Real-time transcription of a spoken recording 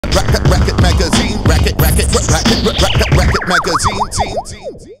Racket magazine, racket magazine,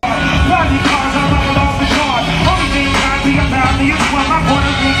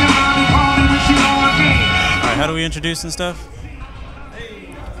 Alright, how do we introduce and stuff?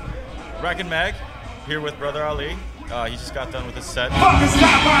 Racket Mag, here with Brother Ali. He just got done with his set.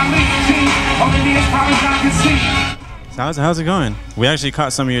 So how's it going? We actually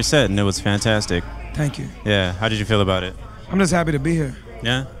caught some of your set and it was fantastic. Thank you. Yeah, how did you feel about it? I'm just happy to be here.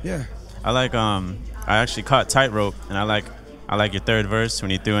 Yeah? Yeah. I like I actually caught Tightrope and I like your third verse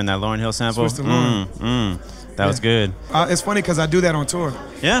when you threw in that Lauryn Hill sample. Switch to Lauryn. That was good. It's funny because I do that on tour.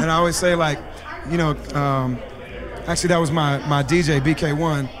 Yeah. And I always say, like, you know, actually that was my DJ,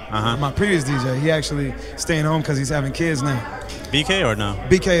 BK1, my previous DJ. He actually staying home because he's having kids now. BK or no?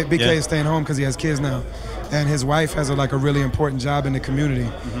 BK is staying home because he has kids now. And his wife has a really important job in the community.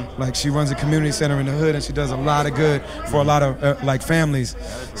 Like, she runs a community center in the hood and she does a lot of good for a lot of like families.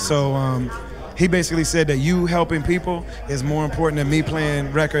 So he basically said that you helping people is more important than me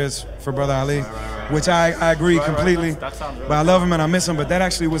playing records for Brother Ali, which I agree completely. But I love him and I miss him. But that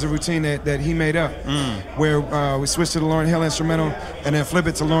actually was a routine that he made up, where we switched to the Lauryn Hill instrumental and then flip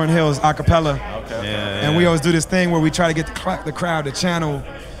it to Lauryn Hill's a cappella. And we always do this thing where we try to get the crowd to channel.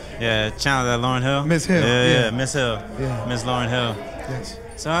 Yeah, channel that Lauryn Hill. Miss Hill. Yeah, Miss Hill. Yeah. Miss Lauryn Hill. Yes.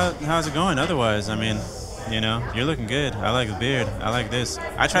 So how's it going otherwise? I mean, you know, you're looking good. I like the beard. I like this.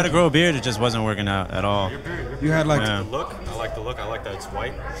 I tried to grow a beard. It just wasn't working out at all. You had like the look. I like the look. I like that it's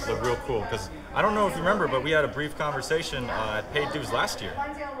white. It looked real cool. Because I don't know if you remember, but we had a brief conversation at Paid Dues last year.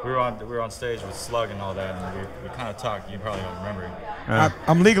 We were on stage with Slug and all that, and we kind of talked. You probably don't remember.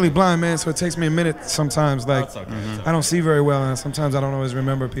 I'm legally blind, man, so it takes me a minute sometimes. Like, I don't see very well, and sometimes I don't always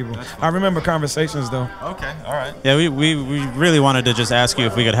remember people. I remember conversations, though. Okay, all right. Yeah, we really wanted to just ask you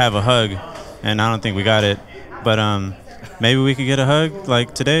if we could have a hug, and I don't think we got it. But maybe we could get a hug,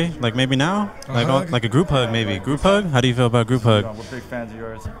 like today, like maybe now, like a group hug, maybe. Group hug? How do you feel about group hug? We're big fans of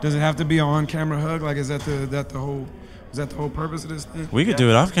yours. Does it have to be an on-camera hug? Like, is that the whole purpose of this thing? We could do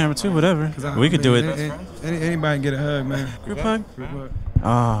it off camera too, whatever. We could do it. Anybody can get a hug, man. Group hug? Group hug.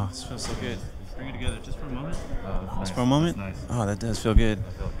 Oh, this feels so good. Bring it together just for a moment. Just for a moment? Nice. Oh, that does feel good.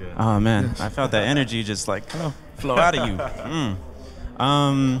 Oh, man. Yes. I felt that energy just like flow out of you.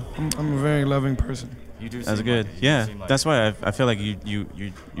 I'm a very loving person. You do. That's good. Yeah, like that's why I feel like you're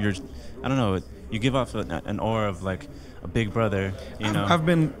I don't know, you give off an aura of like a big brother. You know.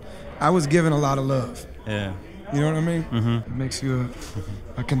 I was given a lot of love. Yeah. You know what I mean? It makes you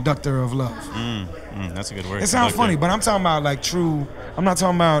a conductor of love. That's a good word. It sounds funny, but I'm talking about like true. I'm not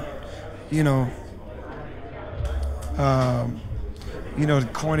talking about, you know, the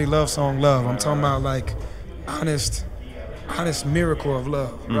corny love song love. I'm talking about like honest miracle of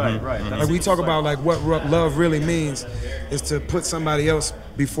love. Right. Like we talk about like what love really means is to put somebody else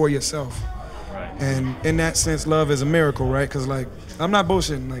before yourself. And in that sense, love is a miracle, right? Because like I'm not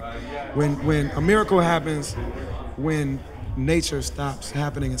bullshitting. Like when a miracle happens, when nature stops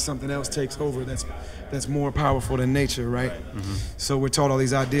happening and something else takes over, that's more powerful than nature, right? So we're taught all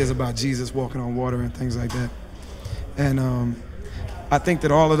these ideas about Jesus walking on water and things like that. And I think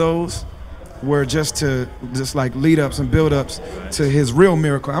that all of those were just like lead ups and build ups to his real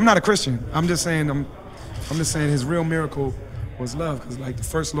miracle. I'm not a Christian. I'm just saying his real miracle was love, because like the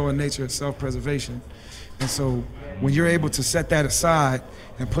first law of nature is self-preservation. And so when you're able to set that aside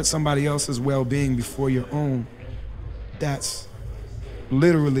and put somebody else's well-being before your own, that's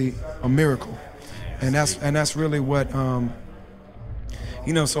literally a miracle. And that's really what so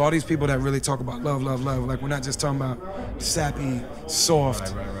all these people that really talk about love, like we're not just talking about sappy,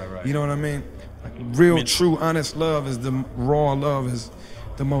 soft, you know what I mean? Like real, true, honest love is the raw love is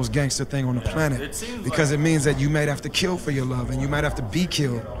the most gangster thing on the planet, because it means that you might have to kill for your love and you might have to be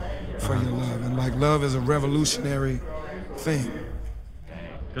killed for your love. And like love is a revolutionary thing.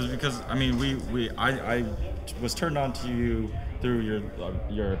 Because I mean I was turned on to you through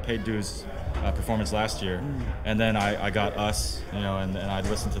your Paid Dues performance last year, and then I got Us, and I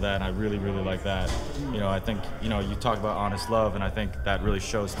listened to that and I really like that. I think you talk about honest love, and I think that really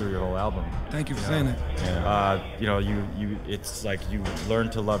shows through your whole album. Thank you for saying that. It's like you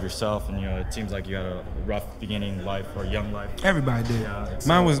learned to love yourself, and it seems like you had a rough beginning life or young life. Everybody did.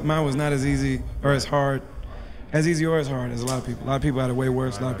 Mine was not as easy or as hard, as easy or as hard as a lot of people. A lot of people had it way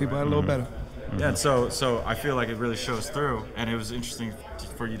worse. A lot of people had it a little better. Yeah, and so I feel like it really shows through, and it was interesting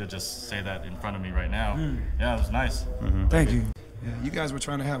for you to just say that in front of me right now. Yeah, it was nice. Thank you. Yeah, you guys were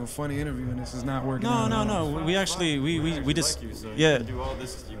trying to have a funny interview, and this is not working. No. We actually we just like you, so yeah. You can do all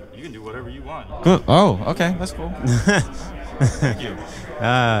this. You can do whatever you want. Good. Oh, okay, that's cool. Thank you.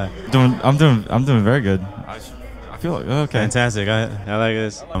 I'm doing very good. I feel like, okay. Fantastic. I like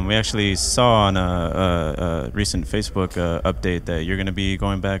this. We actually saw on a recent Facebook update that you're going to be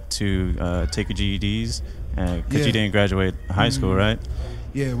going back to take your GEDs because you didn't graduate high school, right?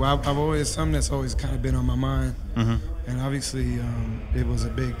 Yeah, well, I've always, something that's always kind of been on my mind. Mm-hmm. And obviously, it was a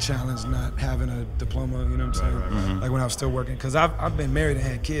big challenge not having a diploma, you know what I'm saying? Like when I was still working. Because I've been married and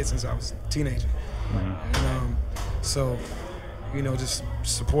had kids since I was a teenager. And so, you know, just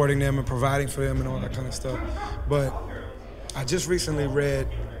supporting them and providing for them and all that kind of stuff. But I just recently read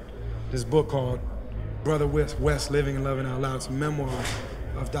this book called Brother West, Living and Loving Out Loud. It's a memoir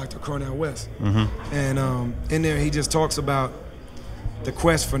of Dr. Cornel West. And in there, he just talks about the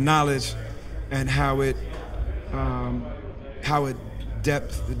quest for knowledge and how it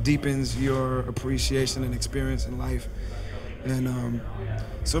deepens your appreciation and experience in life. And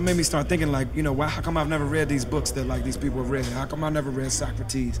so it made me start thinking, like, you know, how come I've never read these books that like these people have read? How come I've never read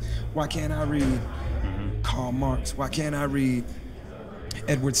Socrates? Why can't I read Karl Marx? Why can't I read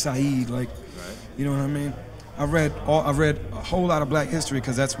Edward Said? Like, you know what I mean? I've read a whole lot of Black history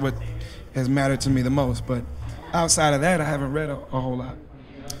because that's what has mattered to me the most. But outside of that, I haven't read a whole lot.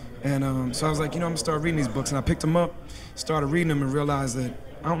 And so I was like, you know, I'm gonna start reading these books. And I picked them up, started reading them, and realized that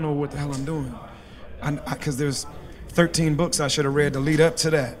I don't know what the hell I'm doing. Because there's 13 books I should have read to lead up to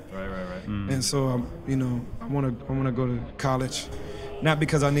that. Right. And so, you know, I want to go to college, not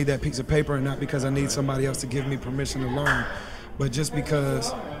because I need that piece of paper and not because I need somebody else to give me permission to learn, but just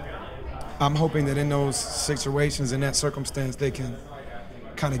because I'm hoping that in those situations, in that circumstance, they can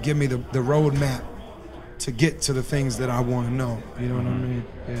kind of give me the roadmap to get to the things that I want to know. You know what I mean?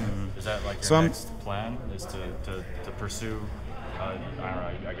 Yeah. Is that like your next plan? Is to pursue, I don't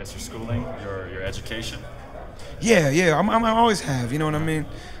know, I guess your schooling, your education? Yeah. I always have. You know what I mean?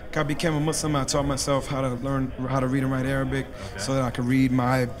 I became a Muslim. I taught myself how to learn how to read and write Arabic, so that I could read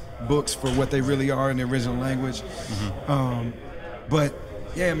my books for what they really are in the original language. But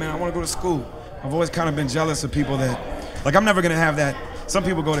yeah, man, I want to go to school. I've always kind of been jealous of people that, like, I'm never gonna have that. Some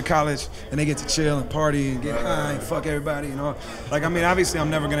people go to college and they get to chill and party and get high and fuck everybody, you know. Like, I mean, obviously I'm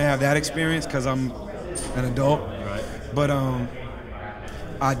never gonna have that experience because I'm an adult. But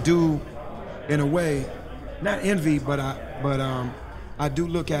I do, in a way, not envy, but I do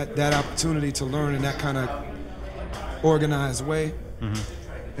look at that opportunity to learn in that kind of organized way.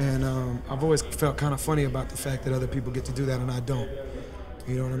 And I've always felt kind of funny about the fact that other people get to do that and I don't.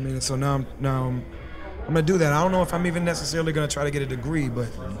 You know what I mean? And so now I'm gonna do that. I don't know if I'm even necessarily gonna try to get a degree, but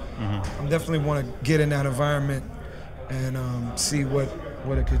I definitely want to get in that environment and see what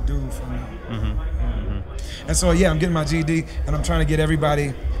it could do for me. And so yeah, I'm getting my GED and I'm trying to get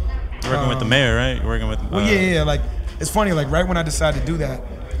everybody. Working with the mayor, right? You're working with. Well, yeah. Like, it's funny. Like, right when I decided to do that,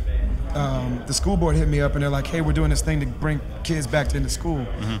 the school board hit me up and they're like, "Hey, we're doing this thing to bring kids back into school.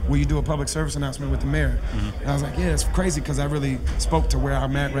 Will you do a public service announcement with the mayor?" And I was like, "Yeah, it's crazy because I really spoke to where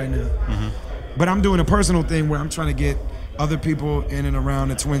I'm at right now." But I'm doing a personal thing where I'm trying to get other people in and around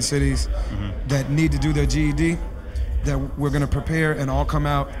the Twin Cities that need to do their GED, that we're gonna prepare and all come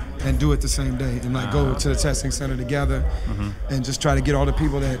out and do it the same day and like go to the testing center together and just try to get all the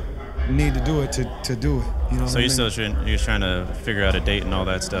people that need to do it to do it. You know. So you're trying to figure out a date and all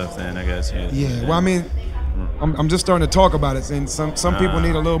that stuff. Then I guess. Yeah. Well, I mean, I'm just starting to talk about it, and some people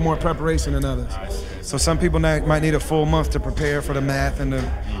need a little more preparation than others. So some people might need a full month to prepare for the math and the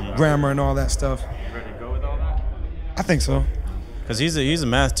grammar and all that stuff. You ready to go with all that? I think so. Cause he's a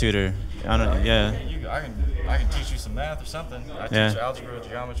math tutor. I can teach you some math or something. I teach algebra,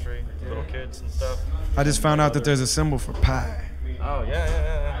 geometry, little kids and stuff. I just found out that there's a symbol for pi. Oh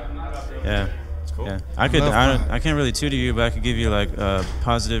yeah. Yeah. It's cool. Yeah. I can't really tutor you, but I could give you like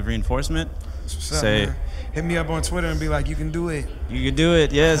positive reinforcement. What's up, man? Hit me up on Twitter and be like, "You can do it." You can do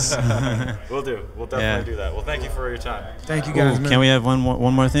it. Yes. We'll do. We'll definitely do that. Well, thank you for your time. Thank you guys, man. Can we have one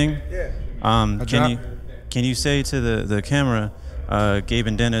more thing? Yeah. Can you say to the camera, Gabe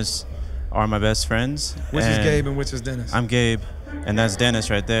and Dennis are my best friends? Which is Gabe and which is Dennis? I'm Gabe, and that's Dennis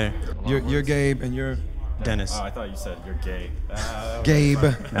right there. You're Gabe and you're Dennis. Oh, I thought you said you're gay. Gabe.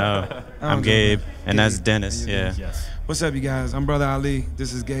 No, I'm Gabe, and that's Dennis. Yeah. Yes. What's up, you guys? I'm Brother Ali.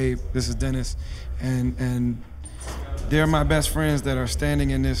 This is Gabe. This is Dennis, and they're my best friends that are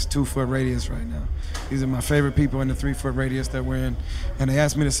standing in this 2-foot radius right now. These are my favorite people in the 3-foot radius that we're in, and they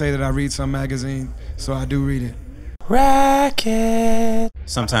asked me to say that I read some magazine, so I do read it. Racket.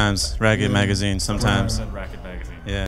 Sometimes Racket magazine. Sometimes. Racket magazine.